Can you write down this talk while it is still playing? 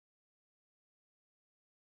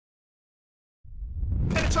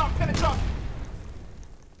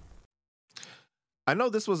I know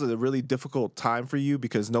this was a really difficult time for you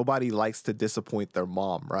because nobody likes to disappoint their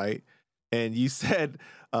mom, right? And you said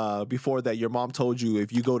before that your mom told you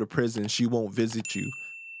if you go to prison, she won't visit you.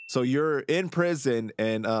 So you're in prison,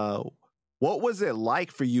 and what was it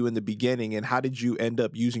like for you in the beginning, and how did you end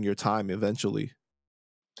up using your time eventually?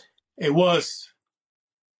 It was,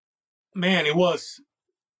 man, it was,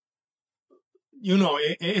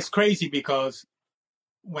 it's crazy because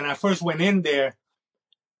when I first went in there,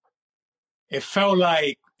 it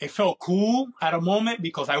felt cool at a moment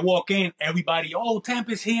because I walk in, everybody, oh, Temp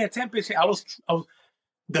is here, Temp is here.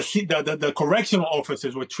 The correctional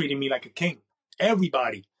officers were treating me like a king.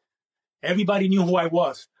 Everybody knew who I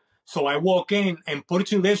was. So I walk in, and put it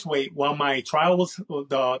to you this way, while my trial was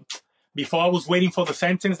before I was waiting for the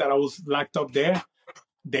sentence that I was locked up there,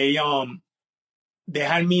 they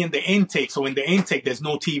had me in the intake. So in the intake, there's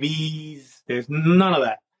no TVs, there's none of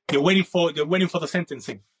that. They're waiting for the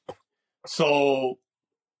sentencing. So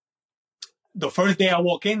the first day I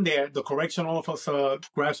walk in there, the correctional officer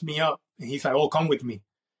grabs me up and he's like, "Oh, come with me."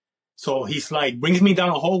 So he's like, brings me down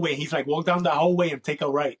a hallway. He's like, "Walk down the hallway and take a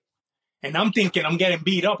right." And I'm thinking I'm getting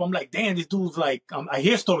beat up. I'm like, damn, this dude's like, I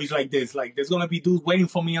hear stories like this. Like, there's going to be dudes waiting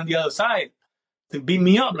for me on the other side to beat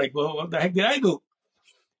me up. Like, well, what the heck did I do?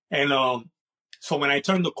 And so when I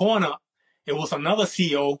turned the corner, it was another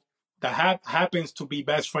CO that happens to be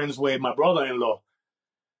best friends with my brother-in-law.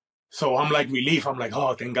 So I'm like relief. I'm like,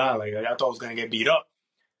 oh, thank God. Like, I thought I was going to get beat up.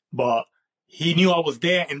 But he knew I was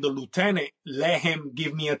there, and the lieutenant let him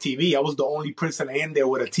give me a TV. I was the only person in there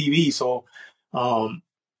with a TV. So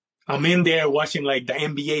I'm in there watching like the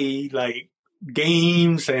NBA like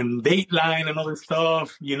games and Dateline and all this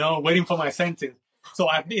stuff, waiting for my sentence. So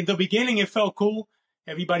in the beginning, it felt cool.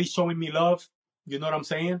 Everybody's showing me love. You know what I'm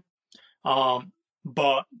saying?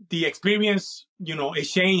 But the experience, it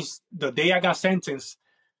changed. The day I got sentenced,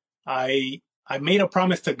 I made a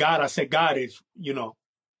promise to God. I said, God, if you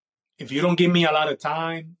don't give me a lot of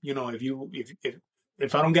time,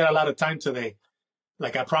 if I don't get a lot of time today,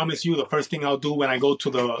 like I promise you, the first thing I'll do when I go to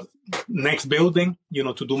the next building,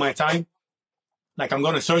 to do my time, like I'm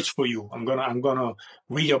gonna search for you. I'm gonna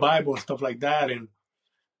read your Bible and stuff like that. And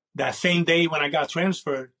that same day when I got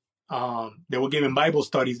transferred, they were giving Bible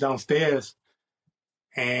studies downstairs.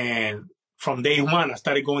 And from day one, I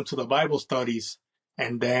started going to the Bible studies.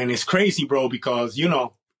 And then it's crazy, bro, because you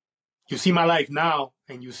see my life now,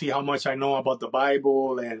 and you see how much I know about the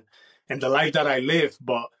Bible and the life that I live,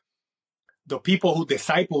 but the people who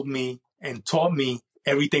discipled me and taught me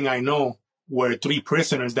everything I know were 3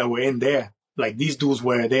 prisoners that were in there. Like, these dudes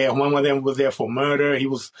were there. One of them was there for murder. He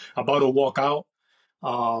was about to walk out.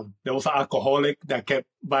 There was an alcoholic that kept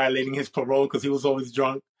violating his parole because he was always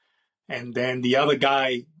drunk. And then the other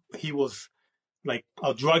guy, he was like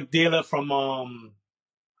a drug dealer from,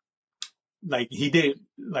 he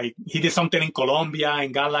did something in Colombia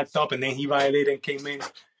and got locked up, and then he violated and came in.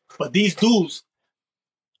 But these dudes,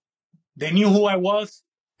 they knew who I was,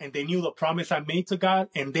 and they knew the promise I made to God,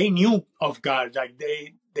 and they knew of God. Like,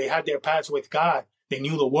 they had their paths with God. They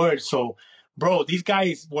knew the word. So, bro, these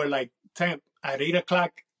guys were like, Temp, at 8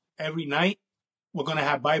 o'clock every night, we're going to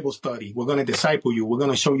have Bible study. We're going to disciple you. We're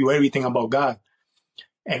going to show you everything about God.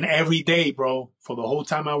 And every day, bro, for the whole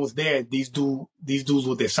time I was there, these dudes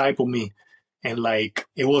would disciple me. And like,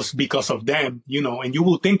 it was because of them, and you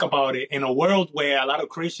will think about it in a world where a lot of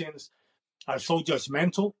Christians are so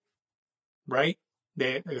judgmental, right?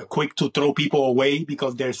 They're quick to throw people away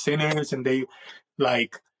because they're sinners, and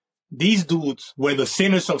these dudes were the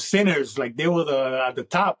sinners of sinners. Like, they were at the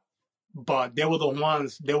top, but they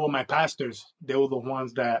were my pastors. They were the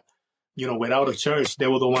ones that, without a church, they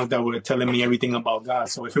were the ones that were telling me everything about God.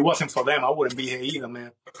 So if it wasn't for them, I wouldn't be here either,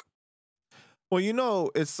 man.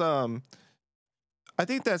 Well, it's I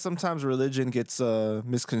think that sometimes religion gets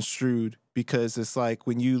misconstrued, because it's like,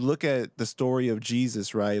 when you look at the story of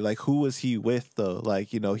Jesus, right? Like, who was he with though? Like,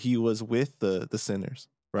 he was with the sinners,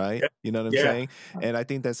 right? You know what I'm saying? And I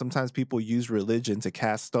think that sometimes people use religion to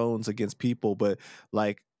cast stones against people, but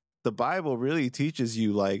like, the Bible really teaches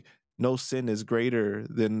you, like, no sin is greater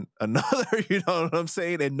than another, you know what I'm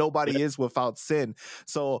saying? And nobody is without sin.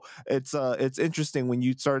 So it's interesting when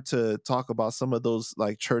you start to talk about some of those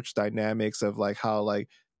like church dynamics of like how, like,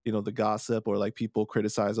 the gossip, or like people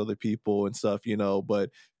criticize other people and stuff, but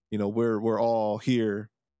we're all here,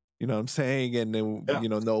 you know what I'm saying? And then,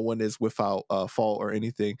 no one is without fault or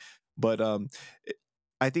anything. But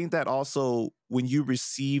I think that also, when you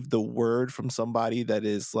receive the word from somebody that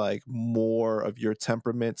is like more of your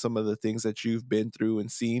temperament, some of the things that you've been through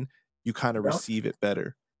and seen, you kind of receive it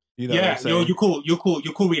better. You know what I'm saying?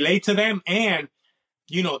 You could relate to them, and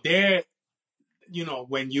they're,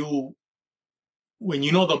 when you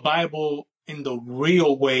know the Bible in the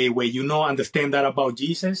real way, where understand that about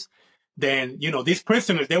Jesus, then these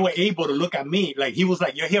prisoners, they were able to look at me like, he was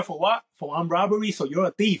like, "You're here for what? For armed robbery? So you're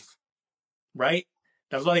a thief, right?"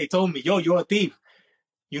 That's what they told me. "Yo, you're a thief.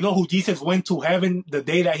 You know who Jesus went to heaven the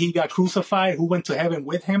day that he got crucified? Who went to heaven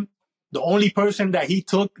with him? The only person that he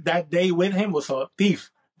took that day with him was a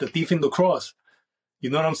thief, the thief in the cross." You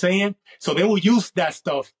know what I'm saying? So they will use that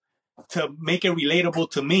stuff to make it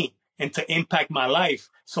relatable to me and to impact my life.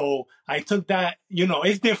 So I took that,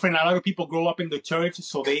 it's different. A lot of people grow up in the church,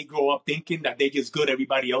 so they grow up thinking that they're just good,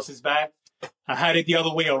 everybody else is bad. I had it the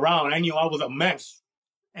other way around. I knew I was a mess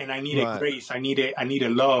and I needed Right. grace. I needed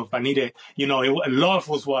love. Love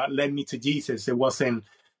was what led me to Jesus. It wasn't,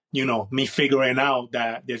 me figuring out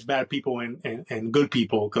that there's bad people and good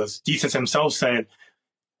people, because Jesus himself said,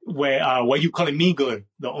 why you calling me good?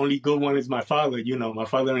 The only good one is my Father. My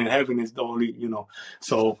Father in heaven is the only.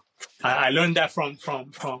 So I learned that from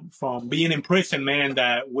being in prison, man.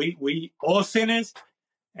 That we all sinners,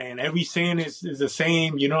 and every sin is the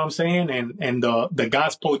same. You know what I'm saying? And the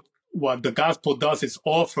gospel, what the gospel does is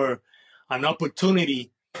offer an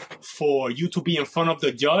opportunity for you to be in front of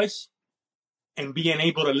the judge and being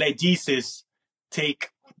able to let Jesus take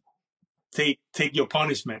your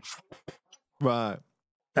punishment. Right.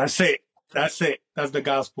 That's it. That's it. That's the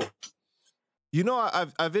gospel.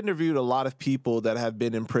 I've interviewed a lot of people that have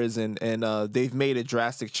been in prison, and they've made a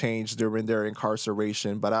drastic change during their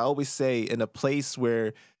incarceration. But I always say, in a place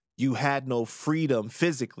where you had no freedom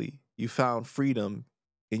physically, you found freedom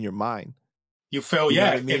in your mind. You felt, You know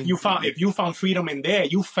yeah. what I mean? If you found freedom in there,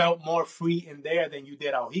 you felt more free in there than you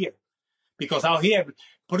did out here. Because out here,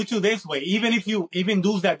 put it to this way, even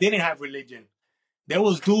dudes that didn't have religion, there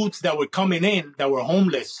was dudes that were coming in that were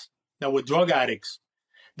homeless, that were drug addicts,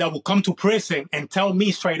 that would come to prison and tell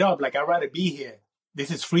me straight up, like, "I'd rather be here. This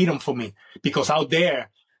is freedom for me." Because out there,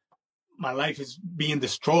 my life is being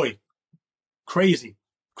destroyed. Crazy.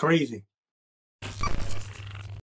 Crazy.